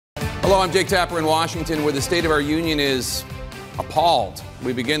Hello, I'm Jake Tapper in Washington, where the State of our Union is appalled.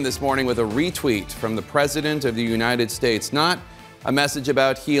 We begin this morning with a retweet from the President of the United States. Not a message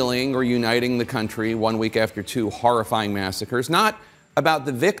about healing or uniting the country 1 week after two horrifying massacres. Not about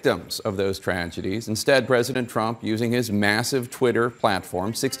the victims of those tragedies. Instead, President Trump using his massive Twitter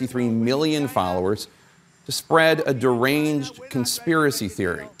platform, 63 million followers, to spread a deranged conspiracy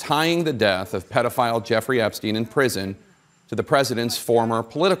theory, tying the death of pedophile Jeffrey Epstein in prison to the president's former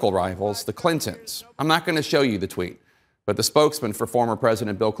political rivals, the Clintons. I'm not going to show you the tweet, but the spokesman for former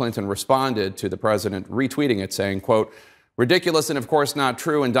President Bill Clinton responded to the president retweeting it, saying, quote, "Ridiculous and of course not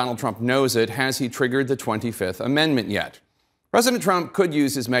true, and Donald Trump knows it. Has he triggered the 25th Amendment yet?" President Trump could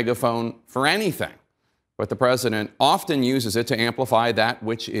use his megaphone for anything, but the president often uses it to amplify that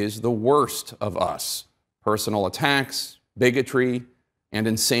which is the worst of us: personal attacks, bigotry, and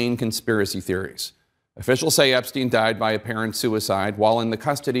insane conspiracy theories. Officials say Epstein died by apparent suicide while in the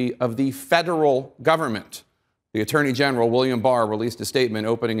custody of the federal government. The Attorney General, William Barr, released a statement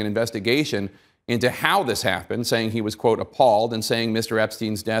opening an investigation into how this happened, saying he was, quote, appalled, and saying Mr.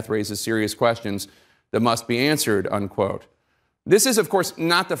 Epstein's death raises serious questions that must be answered, unquote. This is, of course,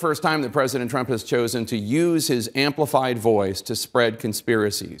 not the first time that President Trump has chosen to use his amplified voice to spread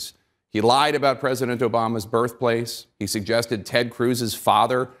conspiracies. He lied about President Obama's birthplace. He suggested Ted Cruz's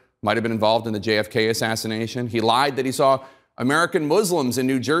father might have been involved in the JFK assassination. He lied that he saw American Muslims in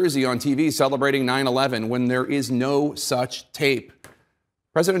New Jersey on TV celebrating 9/11 when there is no such tape.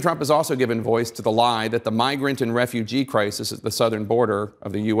 President Trump has also given voice to the lie that the migrant and refugee crisis at the southern border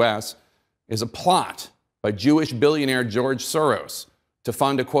of the U.S. is a plot by Jewish billionaire George Soros to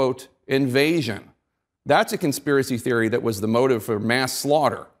fund a, quote, invasion. That's a conspiracy theory that was the motive for mass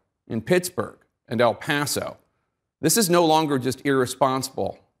slaughter in Pittsburgh and El Paso. This is no longer just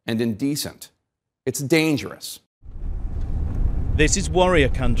irresponsible and indecent. It's dangerous. This is warrior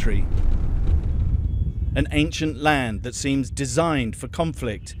country, an ancient land that seems designed for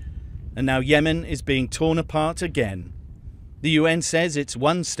conflict, and now Yemen is being torn apart again. The UN says it's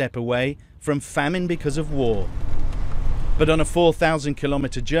one step away from famine because of war. But on a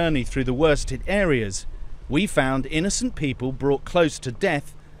 4,000-kilometer journey through the worst-hit areas, we found innocent people brought close to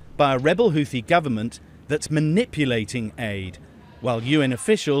death by a rebel Houthi government that's manipulating aid, while UN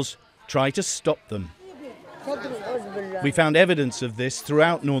officials try to stop them. We found evidence of this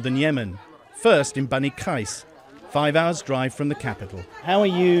throughout northern Yemen, first in Bani Qais, 5 hours drive from the capital. How are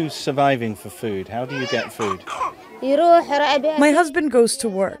you surviving for food? How do you get food? My husband goes to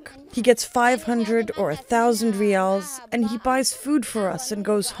work. He gets 500 or 1,000 riyals, and he buys food for us and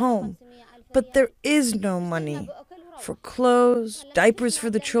goes home. But there is no money for clothes, diapers for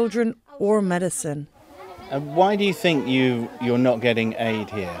the children, or medicine. Why do you think you're not getting aid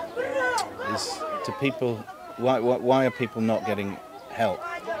here? Why are people not getting help?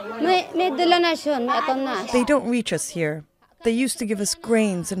 They don't reach us here. They used to give us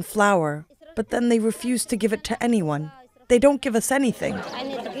grains and flour, but then they refuse to give it to anyone. They don't give us anything.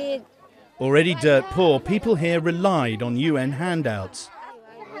 Already dirt poor, people here relied on UN handouts.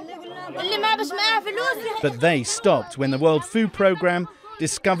 But they stopped when the World Food Programme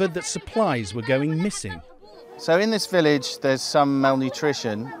discovered that supplies were going missing. So in this village, there's some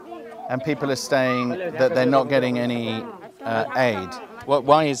malnutrition, and people are saying that they're not getting any aid.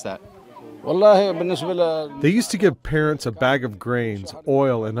 Why is that? They used to give parents a bag of grains,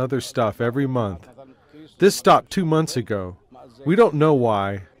 oil, and other stuff every month. This stopped 2 months ago. We don't know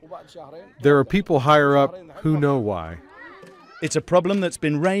why. There are people higher up who know why. It's a problem that's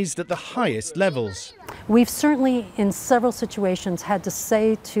been raised at the highest levels. We've certainly, in several situations, had to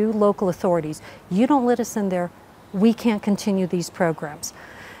say to local authorities, you don't let us in there, we can't continue these programs.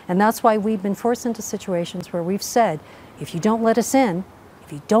 And that's why we've been forced into situations where we've said, if you don't let us in,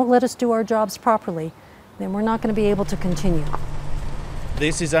 if you don't let us do our jobs properly, then we're not going to be able to continue.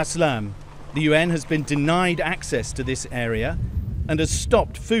 This is Aslam. The UN has been denied access to this area and has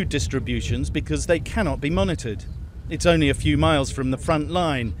stopped food distributions because they cannot be monitored. It's only a few miles from the front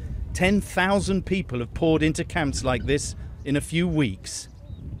line. 10,000 people have poured into camps like this in a few weeks.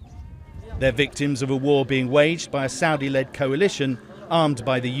 They're victims of a war being waged by a Saudi-led coalition armed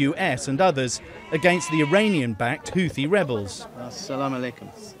by the US and others against the Iranian-backed Houthi rebels. Assalamu alaikum.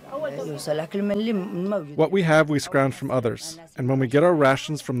 What we have, we scrounge from others. And when we get our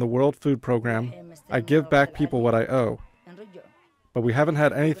rations from the World Food Programme, I give back people what I owe. But we haven't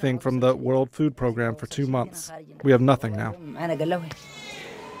had anything from the World Food Programme for 2 months. We have nothing now.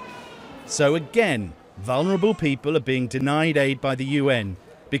 So again, vulnerable people are being denied aid by the UN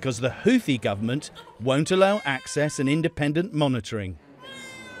because the Houthi government won't allow access and independent monitoring.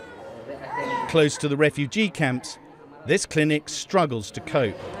 Close to the refugee camps, This clinic struggles to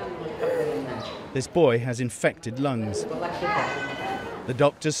cope. This boy has infected lungs. The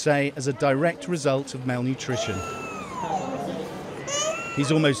doctors say as a direct result of malnutrition.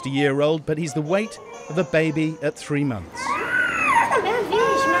 He's almost a year old, but he's the weight of a baby at 3 months.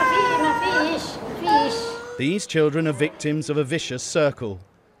 These children are victims of a vicious circle.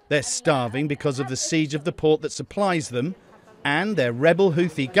 They're starving because of the siege of the port that supplies them, and their rebel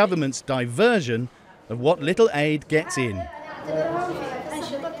Houthi government's diversion of what little aid gets in.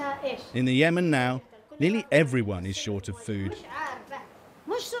 In the Yemen now, nearly everyone is short of food.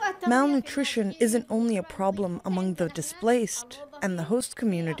 Malnutrition isn't only a problem among the displaced and the host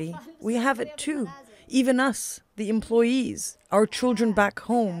community. We have it too. Even us, the employees, our children back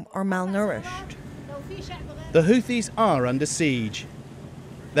home are malnourished. The Houthis are under siege.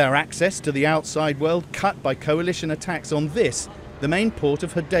 Their access to the outside world cut by coalition attacks on this, the main port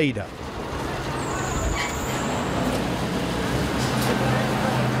of Hodeidah.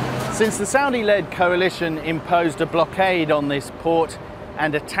 Since the Saudi-led coalition imposed a blockade on this port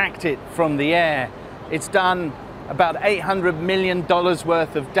and attacked it from the air, it's done about $800 million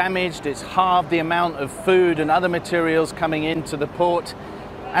worth of damage. It's halved the amount of food and other materials coming into the port,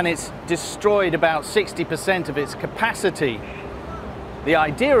 and it's destroyed about 60% of its capacity. The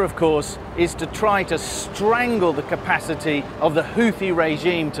idea, of course, is to try to strangle the capacity of the Houthi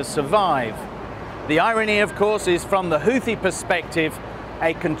regime to survive. The irony, of course, is from the Houthi perspective,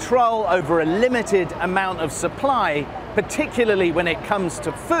 a control over a limited amount of supply, particularly when it comes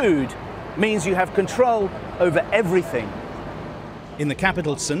to food, means you have control over everything. In the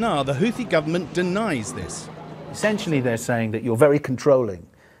capital, Sana'a, the Houthi government denies this. Essentially, they're saying that you're very controlling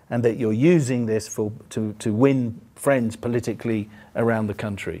and that you're using this to win friends politically around the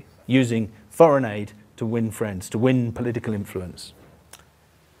country, using foreign aid to win friends, to win political influence.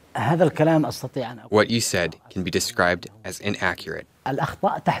 What you said can be described as inaccurate.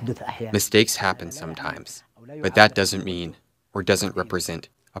 Mistakes happen sometimes, but that doesn't mean or doesn't represent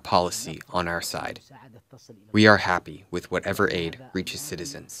a policy on our side. We are happy with whatever aid reaches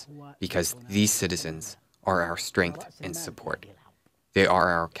citizens, because these citizens are our strength and support. They are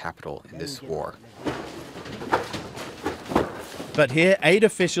our capital in this war. But here, aid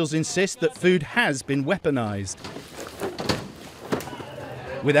officials insist that food has been weaponized.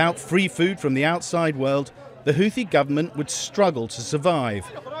 Without free food from the outside world, the Houthi government would struggle to survive.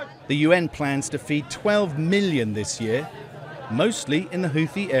 The UN plans to feed 12 million this year, mostly in the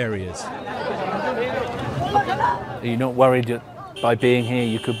Houthi areas. Are you not worried that by being here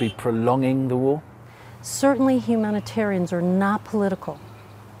you could be prolonging the war? Certainly humanitarians are not political.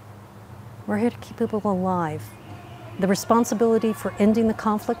 We're here to keep people alive. The responsibility for ending the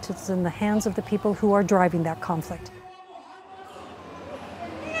conflict is in the hands of the people who are driving that conflict.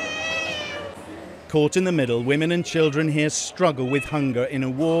 Caught in the middle, women and children here struggle with hunger in a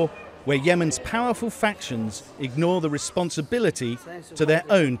war where Yemen's powerful factions ignore the responsibility to their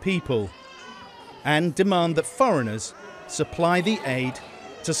own people and demand that foreigners supply the aid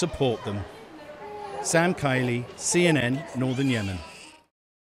to support them. Sam Kiley, CNN, Northern Yemen.